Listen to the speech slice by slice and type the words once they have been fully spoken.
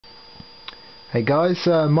Hey guys,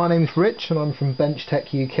 my name's Rich and I'm from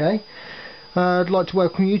BenchTec UK. I'd like to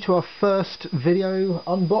welcome you to our first video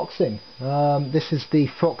unboxing. This is the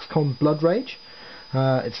Foxconn Blood Rage.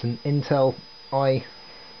 It's an Intel X58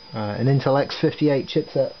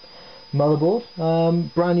 chipset motherboard,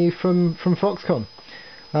 brand new from Foxconn.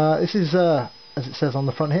 This is, as it says on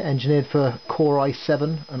the front here, engineered for Core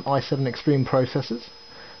i7 and i7 Extreme processors.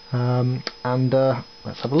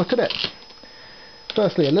 Let's have a look at it.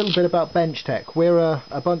 Firstly, a little bit about BenchTec. We're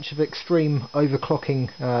a bunch of extreme overclocking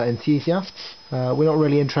enthusiasts. We're not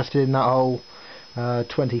really interested in that whole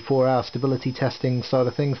 24-hour stability testing side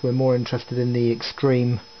of things. We're more interested in the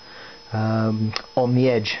extreme on the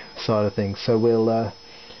edge side of things. So we'll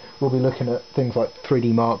be looking at things like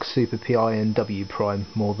 3D Mark, Super PI, and W Prime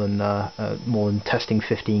more than testing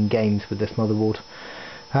 15 games with this motherboard.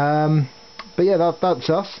 But yeah, that's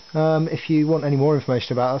us. If you want any more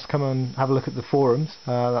information about us, come and have a look at the forums.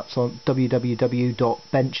 That's on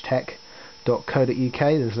www.benchtec.co.uk.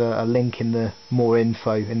 There's a link in the more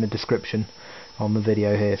info in the description on the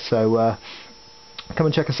video here. So come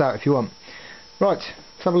and check us out if you want. Right,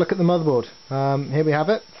 let's have a look at the motherboard. Here we have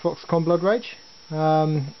it, Foxconn Blood Rage.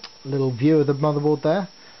 Little view of the motherboard there,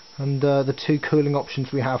 and the two cooling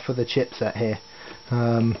options we have for the chipset here.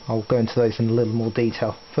 I'll go into those in a little more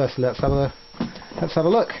detail. Firstly, let's have a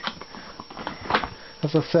look.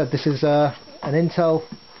 As I've said, this is an Intel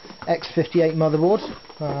X58 motherboard,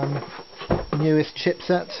 newest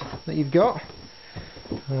chipset that you've got.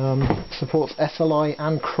 Supports SLI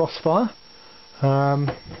and Crossfire,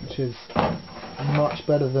 which is much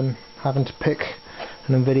better than having to pick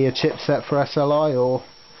an NVIDIA chipset for SLI or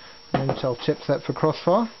an Intel chipset for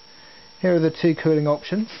Crossfire. Here are the two cooling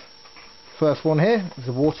options. First one here is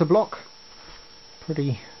a water block,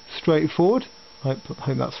 pretty straightforward. Hope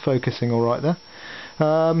that's focusing alright there.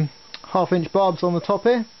 Half-inch barbs on the top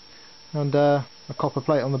here, and a copper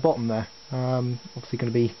plate on the bottom there. Obviously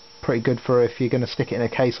going to be pretty good for if you're going to stick it in a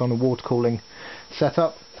case on a water cooling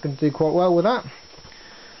setup. It's going to do quite well with that.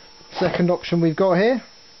 Second option we've got here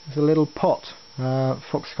is a little pot,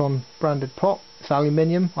 Foxconn branded pot. It's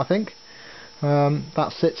aluminium, I think.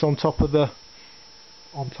 That sits on top of the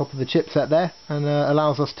chipset there, and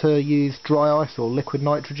allows us to use dry ice or liquid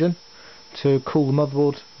nitrogen to cool the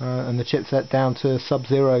motherboard and the chipset down to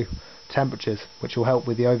sub-zero temperatures, which will help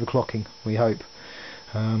with the overclocking, we hope.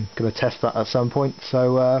 Going to test that at some point,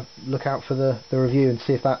 so look out for the review and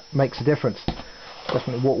see if that makes a difference.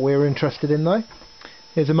 Definitely what we're interested in though.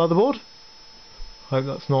 Here's a motherboard. Hope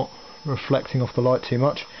that's not reflecting off the light too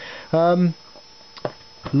much.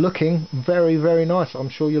 Looking very, very nice, I'm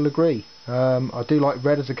sure you'll agree. I do like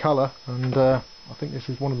red as a colour, and I think this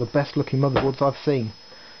is one of the best looking motherboards I've seen.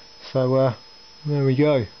 So there we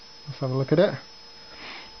go. Let's have a look at it.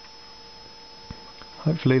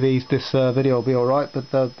 Hopefully this video will be alright,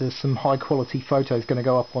 but there's some high quality photos going to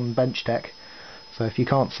go up on BenchTec. So if you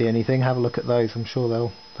can't see anything, have a look at those. I'm sure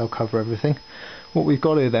they'll cover everything. What we've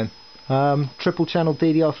got here then, triple channel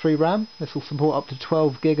DDR3 RAM. This will support up to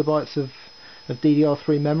 12 gigabytes of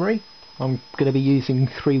DDR3 memory. I'm going to be using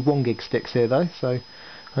 3 1GB sticks here though, so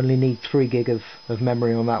only need 3 GB of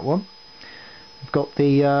memory on that one. We've got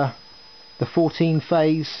the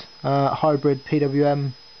 14-phase hybrid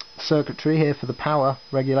PWM circuitry here for the power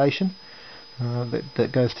regulation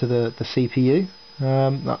that goes to the CPU.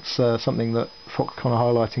 That's something that Foxconn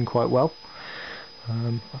are highlighting quite well.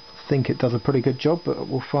 I think it does a pretty good job, but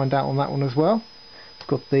we'll find out on that one as well. It's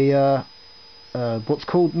got the what's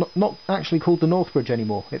called, not actually called the Northbridge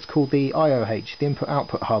anymore, it's called the IOH, the Input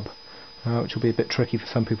Output Hub, which will be a bit tricky for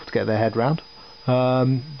some people to get their head round.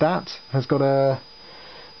 That has got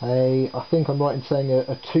I think I'm right in saying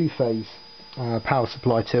a 2-phase power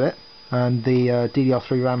supply to it, and the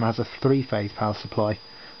DDR3 RAM has a 3-phase power supply,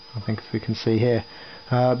 I think, as we can see here.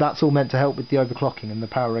 That's all meant to help with the overclocking and the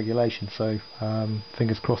power regulation, so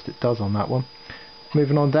fingers crossed it does on that one.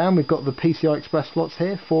 Moving on down, we've got the PCI Express slots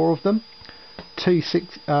here, 4 of them. Two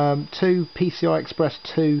PCI Express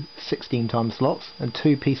 2 16x slots and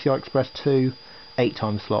 2 PCI Express 2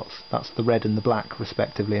 8x slots. That's the red and the black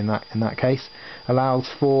respectively in that case. Allows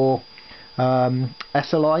for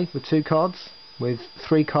SLI with 2 cards, with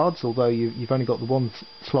 3 cards, although you've only got the 1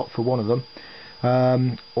 slot for one of them,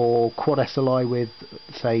 or quad SLI with,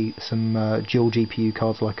 say, some dual GPU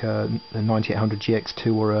cards like a 9800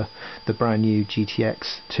 GX2 or the brand new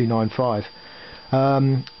GTX 295.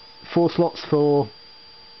 4 slots for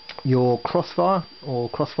your Crossfire or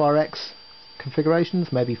Crossfire X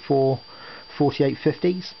configurations, maybe 4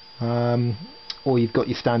 4850s, or you've got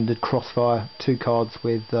your standard Crossfire 2 cards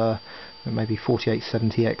with maybe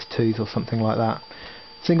 4870 X2s or something like that.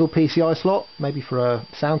 Single PCI slot, maybe for a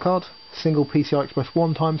sound card. Single PCI Express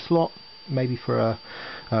 1-time slot, maybe for a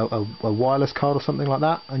wireless card or something like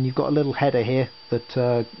that. And you've got a little header here that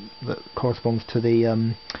that corresponds to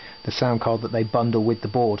the sound card that they bundle with the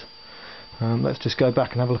board. Let's just go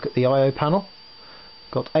back and have a look at the I/O panel.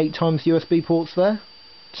 Got 8 times USB ports there,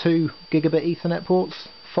 2 gigabit Ethernet ports,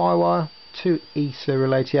 Firewire, 2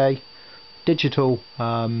 E-serial ATA, digital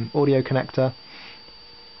audio connector,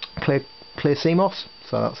 clear CMOS,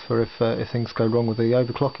 so that's for if things go wrong with the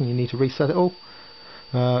overclocking, you need to reset it all,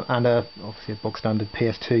 and obviously a bog standard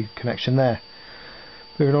PS2 connection there.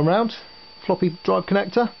 Moving on round, floppy drive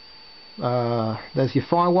connector. There's your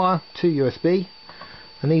Firewire, 2 USB,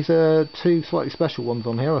 and these are 2 slightly special ones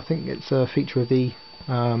on here. I think it's a feature of the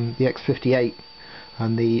X58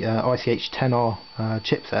 and the ICH10R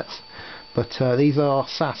chipsets, but these are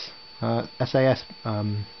SAS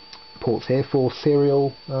ports here for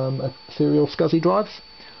serial SCSI drives.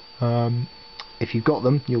 If you've got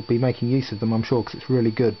them, you'll be making use of them, I'm sure, because it's really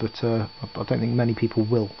good, but I don't think many people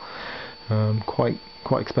will. Quite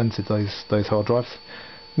expensive, those hard drives.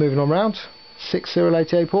 Moving on round, 6 serial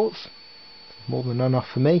ATA ports, more than enough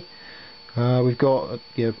for me. We've got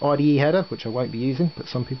IDE header, which I won't be using, but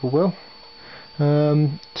some people will.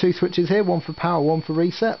 2 switches here, one for power, one for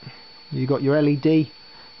reset. You've got your LED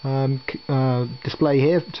display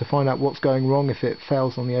here to find out what's going wrong if it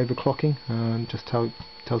fails on the overclocking, and just tells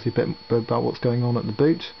you a bit about what's going on at the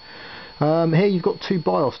boot. Here you've got 2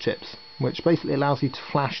 BIOS chips, which basically allows you to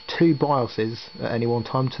flash 2 BIOSes at any one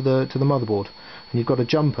time to the motherboard. And you've got a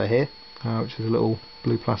jumper here, which is a little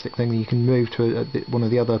blue plastic thing that you can move to one of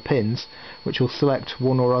the other pins, which will select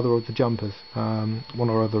one or other of the jumpers, one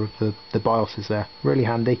or other of the BIOSes there. Really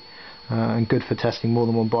handy, and good for testing more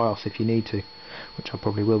than one BIOS if you need to, which I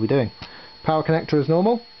probably will be doing. Power connector as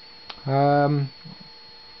normal.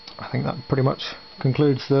 I think that pretty much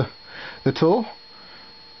concludes the tour.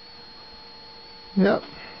 Yep,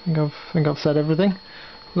 I think I've said everything. A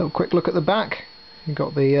little quick look at the back. You've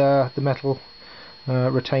got the metal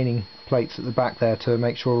retaining plates at the back there to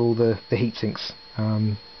make sure all the heat sinks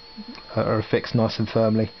are affixed nice and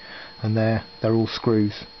firmly, and they're all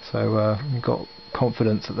screws, so you've got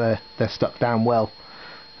confidence that they're stuck down well.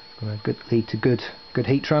 It's going to lead to good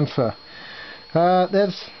heat transfer.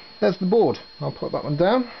 There's the board. I'll put that one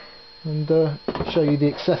down and show you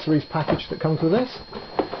the accessories package that comes with this.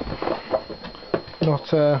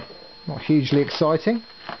 Not hugely exciting.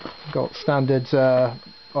 Got standard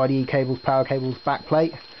IDE cables, power cables, back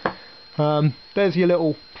plate. There's your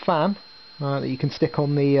little fan that you can stick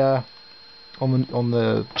on the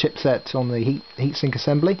chipset on the heatsink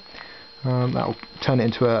assembly. That will turn it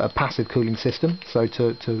into a passive cooling system. So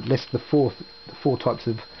to list the four types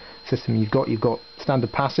of system you've got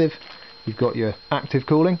standard passive, you've got your active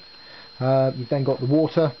cooling, you've then got the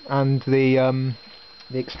water and the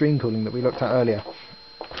extreme cooling that we looked at earlier.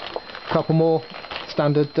 A couple more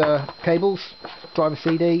standard cables, driver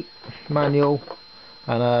CD, manual,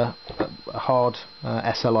 and a hard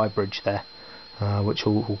SLI bridge there, which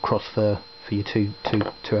will cross for your two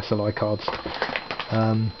SLI cards.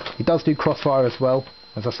 It does do crossfire as well,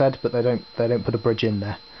 as I said, but they don't put a bridge in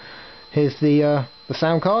there. Here's the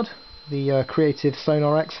sound card, the Creative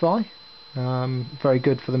Sonar X-Fi. Very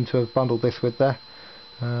good for them to have bundled this with there.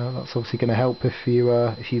 That's obviously going to help if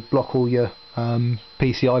you block all your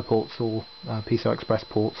PCI ports or PCI Express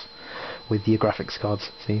ports with your graphics cards,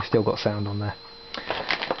 so you've still got sound on there.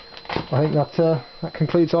 I think that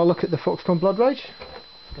concludes our look at the Foxconn Blood Rage.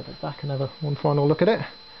 Let's get it back and have one final look at it.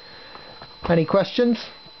 Any questions?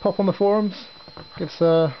 Pop on the forums, give us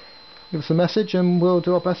a message, and we'll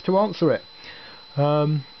do our best to answer it.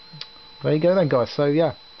 There you go then, guys. So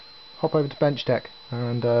yeah, hop over to BenchTec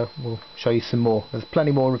and we'll show you some more. There's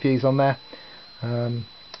plenty more reviews on there, and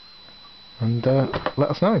let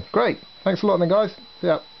us know. Great, thanks a lot then, guys. See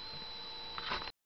ya.